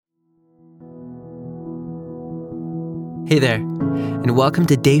Hey there, and welcome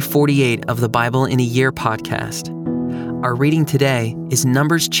to Day 48 of the Bible in a Year podcast. Our reading today is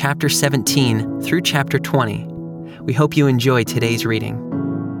Numbers chapter 17 through chapter 20. We hope you enjoy today's reading.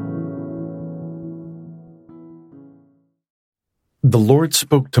 The Lord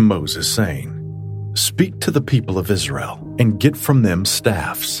spoke to Moses, saying, "Speak to the people of Israel, and get from them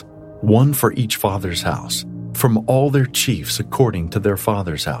staffs, one for each father's house, from all their chiefs according to their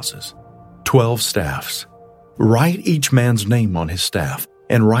fathers' houses, 12 staffs. Write each man's name on his staff,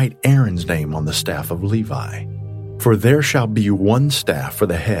 and write Aaron's name on the staff of Levi. For there shall be one staff for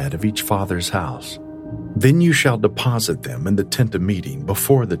the head of each father's house. Then you shall deposit them in the tent of meeting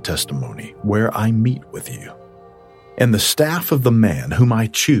before the testimony, where I meet with you. And the staff of the man whom I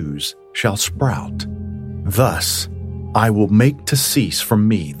choose shall sprout. Thus I will make to cease from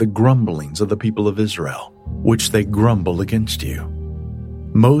me the grumblings of the people of Israel, which they grumble against you."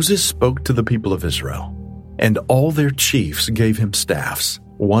 Moses spoke to the people of Israel, and all their chiefs gave him staffs,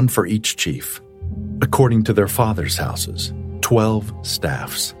 one for each chief, according to their fathers' houses, 12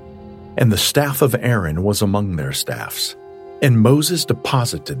 staffs. And the staff of Aaron was among their staffs. And Moses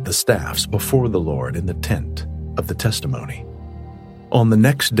deposited the staffs before the Lord in the tent of the testimony. On the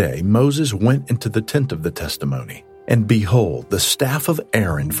next day Moses went into the tent of the testimony, and behold, the staff of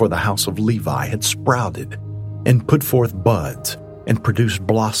Aaron for the house of Levi had sprouted, and put forth buds, and produced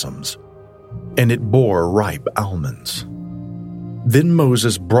blossoms, and it bore ripe almonds. Then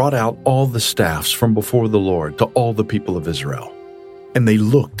Moses brought out all the staffs from before the Lord to all the people of Israel. And they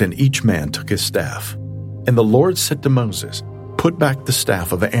looked, and each man took his staff. And the Lord said to Moses, "Put back the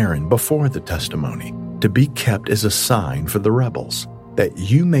staff of Aaron before the testimony, to be kept as a sign for the rebels, that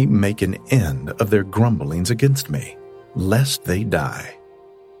you may make an end of their grumblings against me, lest they die."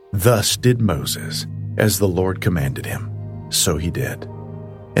 Thus did Moses, as the Lord commanded him. So he did.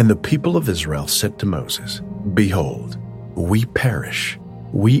 And the people of Israel said to Moses, "Behold, we perish.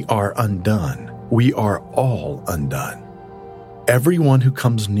 We are undone. We are all undone. Everyone who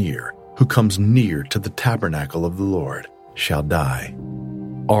comes near to the tabernacle of the Lord, shall die.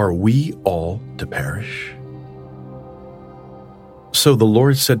 Are we all to perish?" So the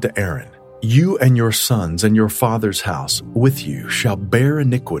Lord said to Aaron, "You and your sons and your father's house with you shall bear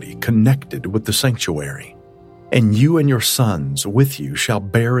iniquity connected with the sanctuary. And you and your sons with you shall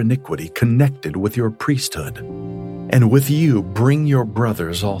bear iniquity connected with your priesthood. And with you bring your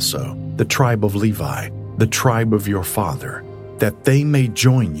brothers also, the tribe of Levi, the tribe of your father, that they may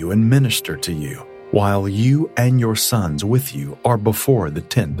join you and minister to you, while you and your sons with you are before the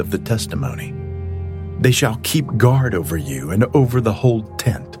tent of the testimony. They shall keep guard over you and over the whole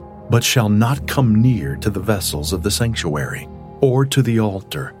tent, but shall not come near to the vessels of the sanctuary, or to the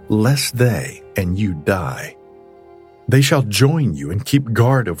altar, lest they and you die. They shall join you and keep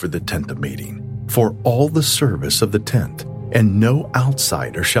guard over the tent of meeting, for all the service of the tent, and no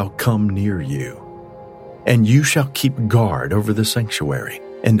outsider shall come near you. And you shall keep guard over the sanctuary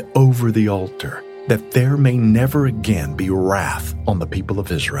and over the altar, that there may never again be wrath on the people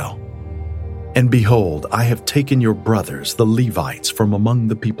of Israel. And behold, I have taken your brothers, the Levites, from among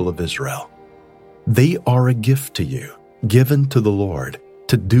the people of Israel. They are a gift to you, given to the Lord,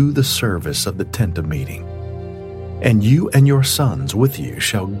 to do the service of the tent of meeting. And you and your sons with you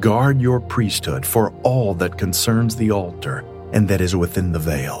shall guard your priesthood for all that concerns the altar and that is within the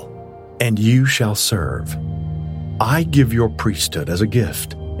veil. And you shall serve. I give your priesthood as a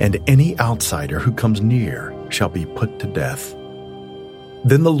gift, and any outsider who comes near shall be put to death."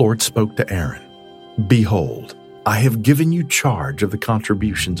 Then the Lord spoke to Aaron, "Behold, I have given you charge of the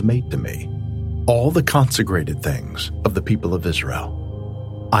contributions made to me, all the consecrated things of the people of Israel.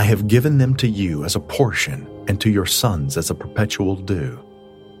 I have given them to you as a portion, and to your sons as a perpetual due.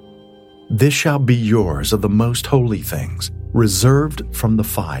 This shall be yours of the most holy things, reserved from the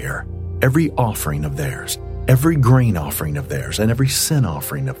fire, every offering of theirs, every grain offering of theirs, and every sin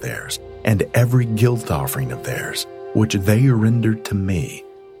offering of theirs, and every guilt offering of theirs, which they rendered to me,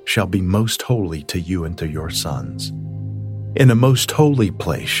 shall be most holy to you and to your sons. In a most holy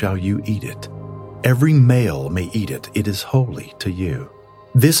place shall you eat it. Every male may eat it. It is holy to you.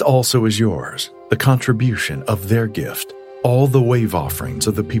 This also is yours, the contribution of their gift, all the wave offerings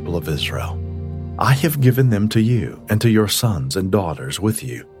of the people of Israel. I have given them to you and to your sons and daughters with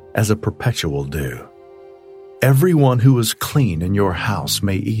you as a perpetual due. Everyone who is clean in your house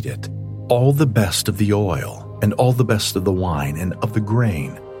may eat it, all the best of the oil, and all the best of the wine and of the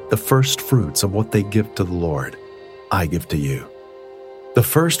grain, the first fruits of what they give to the Lord, I give to you. The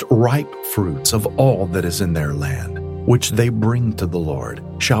first ripe fruits of all that is in their land, which they bring to the Lord,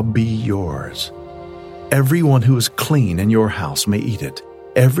 shall be yours. Everyone who is clean in your house may eat it.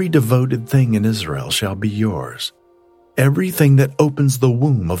 Every devoted thing in Israel shall be yours. Everything that opens the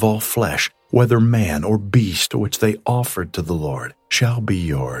womb of all flesh, whether man or beast, which they offered to the Lord, shall be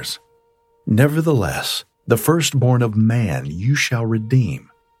yours. Nevertheless, the firstborn of man you shall redeem,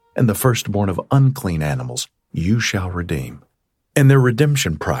 and the firstborn of unclean animals you shall redeem. And their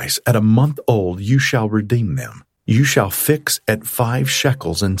redemption price at a month old you shall redeem them. You shall fix at 5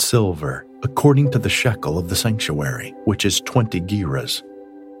 shekels in silver, according to the shekel of the sanctuary, which is 20 gerahs.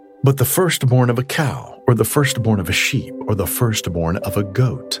 But the firstborn of a cow, or the firstborn of a sheep, or the firstborn of a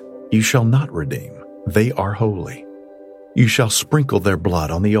goat, you shall not redeem. They are holy. You shall sprinkle their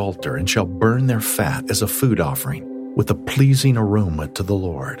blood on the altar, and shall burn their fat as a food offering, with a pleasing aroma to the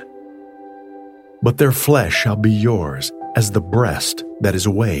Lord. But their flesh shall be yours, as the breast that is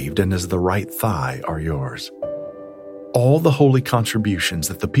waved and as the right thigh are yours. All the holy contributions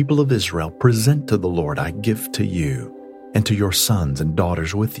that the people of Israel present to the Lord I give to you, and to your sons and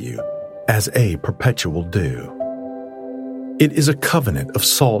daughters with you, as a perpetual due. It is a covenant of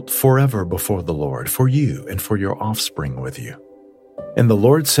salt forever before the Lord, for you and for your offspring with you. And the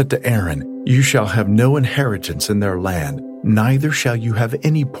Lord said to Aaron, You shall have no inheritance in their land, neither shall you have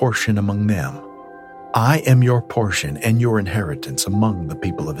any portion among them. I am your portion and your inheritance among the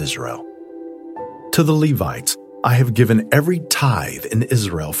people of Israel. To the Levites I have given every tithe in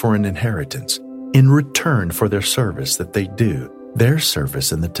Israel for an inheritance, in return for their service that they do, their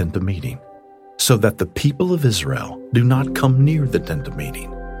service in the tent of meeting, so that the people of Israel do not come near the tent of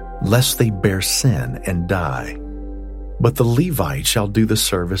meeting, lest they bear sin and die. But the Levites shall do the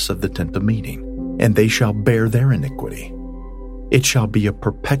service of the tent of meeting, and they shall bear their iniquity. It shall be a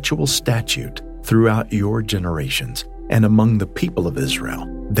perpetual statute throughout your generations, and among the people of Israel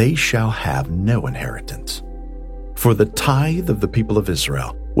they shall have no inheritance. For the tithe of the people of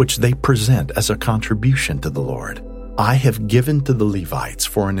Israel, which they present as a contribution to the Lord, I have given to the Levites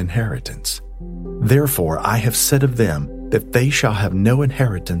for an inheritance. Therefore I have said of them that they shall have no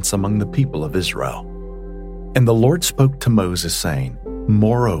inheritance among the people of Israel. And the Lord spoke to Moses, saying,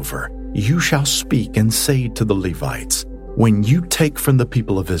 Moreover, you shall speak and say to the Levites, When you take from the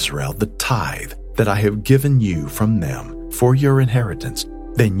people of Israel the tithe that I have given you from them for your inheritance,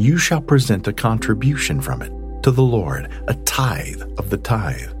 then you shall present a contribution from it to the Lord, a tithe of the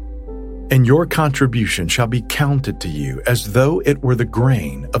tithe. And your contribution shall be counted to you as though it were the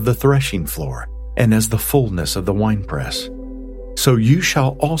grain of the threshing floor, and as the fullness of the winepress. So you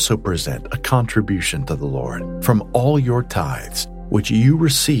shall also present a contribution to the Lord from all your tithes, which you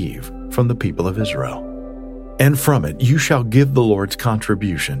receive from the people of Israel. And from it you shall give the Lord's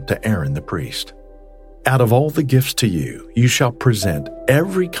contribution to Aaron the priest. Out of all the gifts to you, you shall present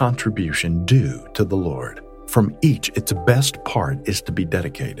every contribution due to the Lord. From each its best part is to be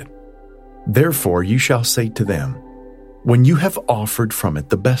dedicated. Therefore you shall say to them, When you have offered from it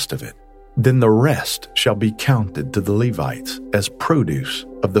the best of it, then the rest shall be counted to the Levites as produce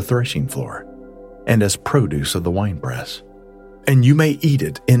of the threshing floor, and as produce of the winepress. And you may eat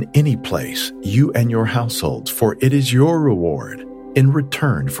it in any place, you and your households, for it is your reward in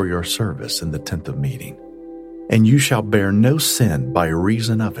return for your service in the tent of meeting. And you shall bear no sin by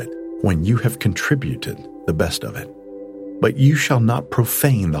reason of it, when you have contributed the best of it. But you shall not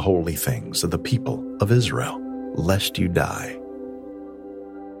profane the holy things of the people of Israel, lest you die.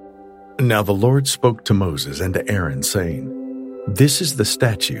 Now the Lord spoke to Moses and to Aaron, saying, This is the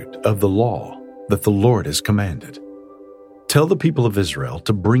statute of the law that the Lord has commanded. Tell the people of Israel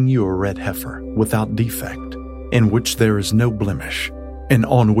to bring you a red heifer without defect, in which there is no blemish, and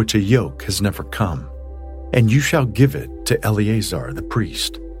on which a yoke has never come. And you shall give it to Eleazar the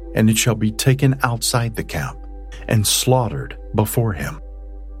priest, and it shall be taken outside the camp and slaughtered before him.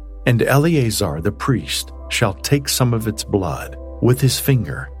 And Eleazar the priest shall take some of its blood with his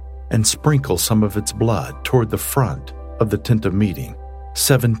finger and sprinkle some of its blood toward the front of the tent of meeting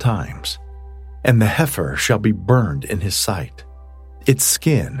 7 times. And the heifer shall be burned in his sight. Its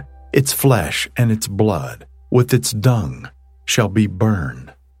skin, its flesh, and its blood, with its dung, shall be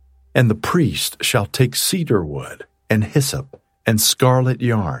burned. And the priest shall take cedar wood and hyssop and scarlet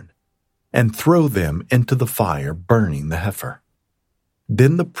yarn, and throw them into the fire, burning the heifer.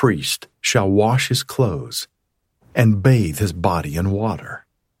 Then the priest shall wash his clothes, and bathe his body in water,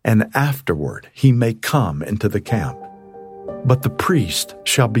 and afterward he may come into the camp. But the priest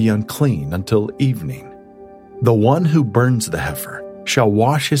shall be unclean until evening. The one who burns the heifer shall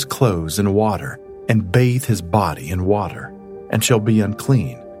wash his clothes in water, and bathe his body in water, and shall be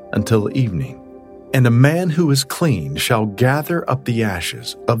unclean until evening. And a man who is clean shall gather up the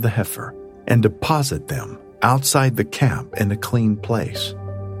ashes of the heifer, and deposit them outside the camp in a clean place.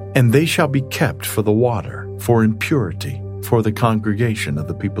 And they shall be kept for the water, for impurity, for the congregation of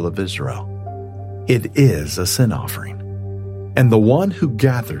the people of Israel. It is a sin offering. And the one who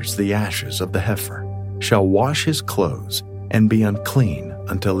gathers the ashes of the heifer shall wash his clothes and be unclean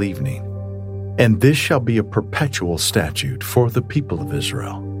until evening. And this shall be a perpetual statute for the people of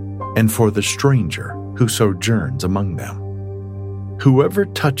Israel, and for the stranger who sojourns among them. Whoever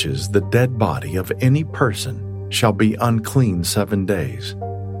touches the dead body of any person shall be unclean 7 days.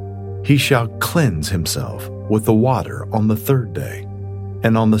 He shall cleanse himself with the water on the 3rd day,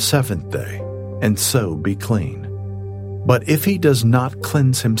 and on the 7th day, and so be clean. But if he does not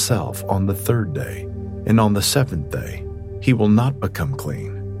cleanse himself on the 3rd day, and on the 7th day, he will not become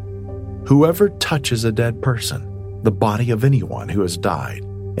clean. Whoever touches a dead person, the body of anyone who has died,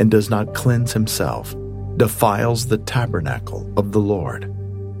 and does not cleanse himself, defiles the tabernacle of the Lord,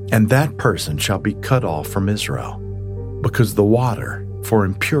 and that person shall be cut off from Israel, because the water for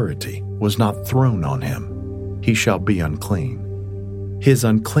impurity was not thrown on him. He shall be unclean. His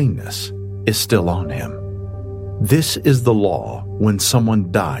uncleanness is still on him. This is the law when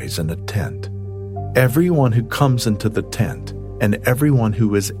someone dies in a tent. Everyone who comes into the tent and everyone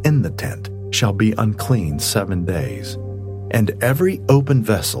who is in the tent shall be unclean 7 days. And every open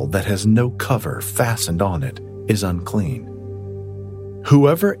vessel that has no cover fastened on it is unclean.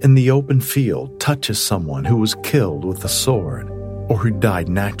 Whoever in the open field touches someone who was killed with a sword, or who died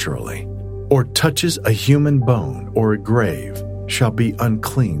naturally, or touches a human bone or a grave, shall be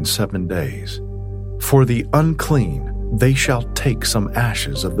unclean 7 days. For the unclean they shall take some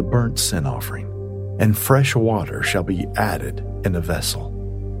ashes of the burnt sin offering, and fresh water shall be added in a vessel.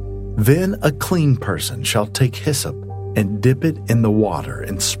 Then a clean person shall take hyssop, and dip it in the water,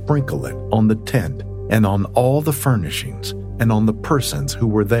 and sprinkle it on the tent, and on all the furnishings, and on the persons who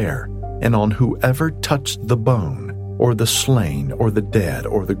were there, and on whoever touched the bone, or the slain, or the dead,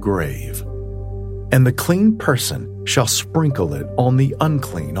 or the grave. And the clean person shall sprinkle it on the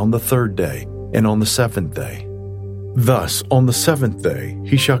unclean on the 3rd day, and on the 7th day. Thus on the 7th day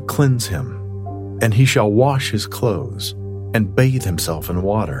he shall cleanse him, and he shall wash his clothes, and bathe himself in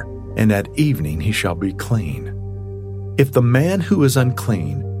water, and at evening he shall be clean. If the man who is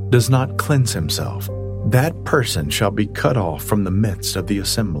unclean does not cleanse himself, that person shall be cut off from the midst of the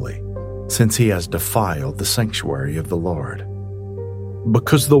assembly, since he has defiled the sanctuary of the Lord.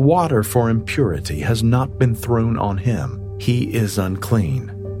 Because the water for impurity has not been thrown on him, he is unclean,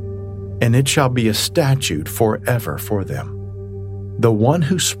 and it shall be a statute forever for them. The one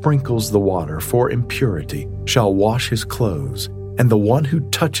who sprinkles the water for impurity shall wash his clothes, and the one who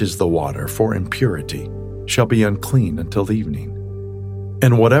touches the water for impurity shall be unclean until evening.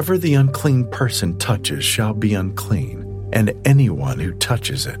 And whatever the unclean person touches shall be unclean, and anyone who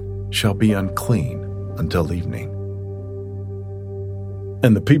touches it shall be unclean until evening.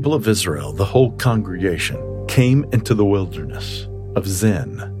 And the people of Israel, the whole congregation, came into the wilderness of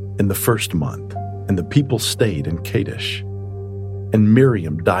Zin in the 1st month, and the people stayed in Kadesh. And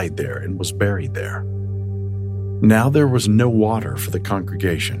Miriam died there and was buried there. Now there was no water for the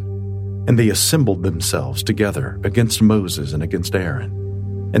congregation, and they assembled themselves together against Moses and against Aaron.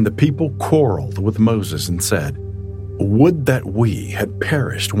 And the people quarreled with Moses and said, "Would that we had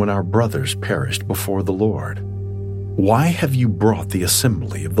perished when our brothers perished before the Lord. Why have you brought the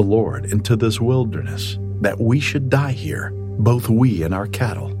assembly of the Lord into this wilderness, that we should die here, both we and our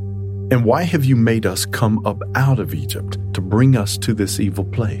cattle? And why have you made us come up out of Egypt to bring us to this evil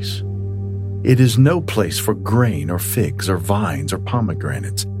place? It is no place for grain or figs or vines or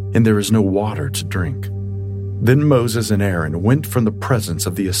pomegranates, and there is no water to drink." Then Moses and Aaron went from the presence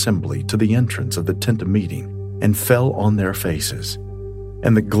of the assembly to the entrance of the tent of meeting, and fell on their faces.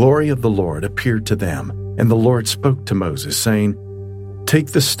 And the glory of the Lord appeared to them, and the Lord spoke to Moses, saying,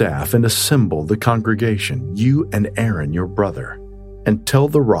 "Take the staff and assemble the congregation, you and Aaron your brother, and tell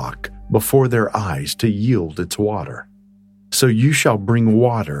the rock before their eyes to yield its water. So you shall bring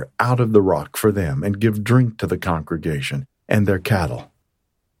water out of the rock for them, and give drink to the congregation and their cattle."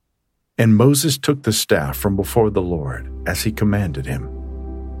 And Moses took the staff from before the Lord, as he commanded him.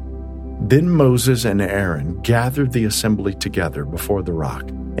 Then Moses and Aaron gathered the assembly together before the rock,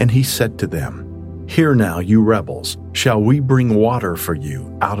 and he said to them, "Hear now, you rebels, shall we bring water for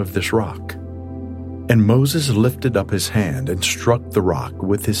you out of this rock?" And Moses lifted up his hand and struck the rock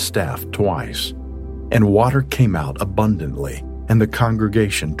with his staff twice, and water came out abundantly, and the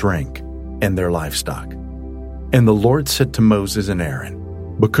congregation drank, and their livestock. And the Lord said to Moses and Aaron,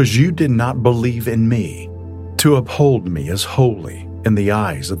 "Because you did not believe in me, to uphold me as holy in the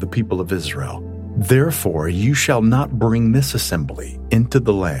eyes of the people of Israel, therefore you shall not bring this assembly into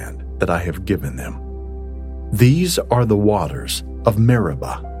the land that I have given them. These are the waters of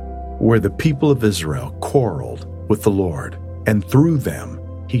Meribah, where the people of Israel quarreled with the Lord, and through them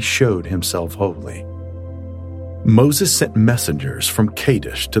he showed himself holy. Moses sent messengers from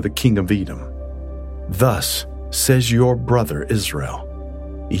Kadesh to the king of Edom. Thus says your brother Israel,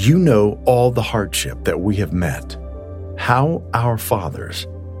 you know all the hardship that we have met, how our fathers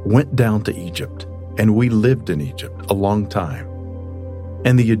went down to Egypt, and we lived in Egypt a long time.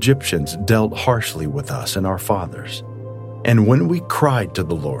 And the Egyptians dealt harshly with us and our fathers. And when we cried to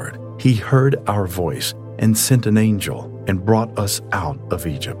the Lord, he heard our voice and sent an angel and brought us out of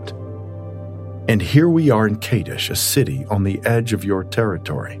Egypt. And here we are in Kadesh, a city on the edge of your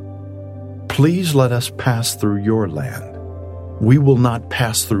territory. Please let us pass through your land. We will not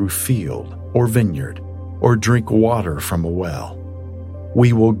pass through field or vineyard or drink water from a well.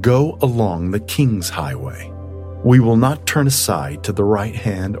 We will go along the king's highway. We will not turn aside to the right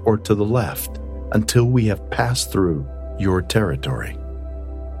hand or to the left until we have passed through your territory.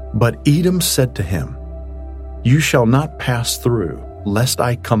 But Edom said to him, you shall not pass through, lest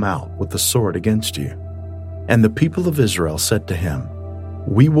I come out with the sword against you. And the people of Israel said to him,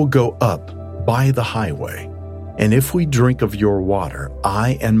 we will go up by the highway, and if we drink of your water,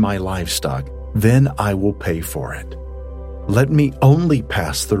 I and my livestock, then I will pay for it. Let me only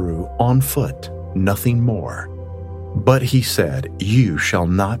pass through on foot, nothing more. But he said, you shall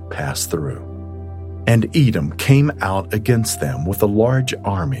not pass through. And Edom came out against them with a large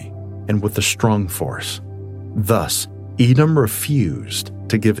army and with a strong force. Thus Edom refused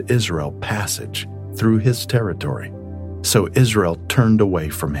to give Israel passage through his territory, so Israel turned away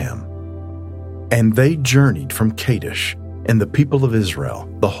from him. And they journeyed from Kadesh, and the people of Israel,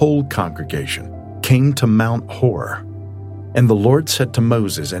 the whole congregation, came to Mount Hor. And the Lord said to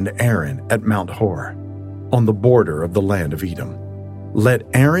Moses and Aaron at Mount Hor, on the border of the land of Edom, let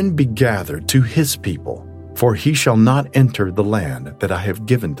Aaron be gathered to his people, for he shall not enter the land that I have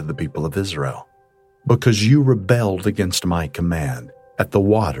given to the people of Israel, because you rebelled against my command at the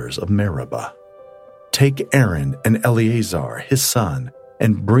waters of Meribah. Take Aaron and Eleazar his son,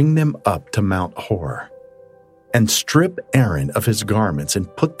 and bring them up to Mount Hor. And strip Aaron of his garments,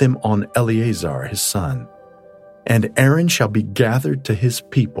 and put them on Eleazar his son. And Aaron shall be gathered to his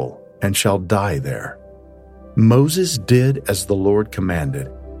people, and shall die there. Moses did as the Lord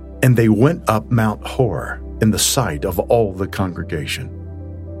commanded, and they went up Mount Hor in the sight of all the congregation.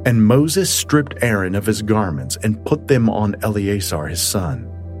 And Moses stripped Aaron of his garments, and put them on Eleazar his son.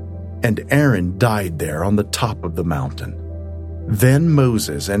 And Aaron died there on the top of the mountain. Then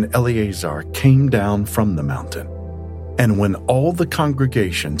Moses and Eleazar came down from the mountain. And when all the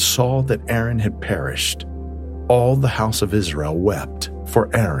congregation saw that Aaron had perished, all the house of Israel wept for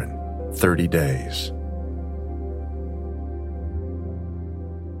Aaron 30 days.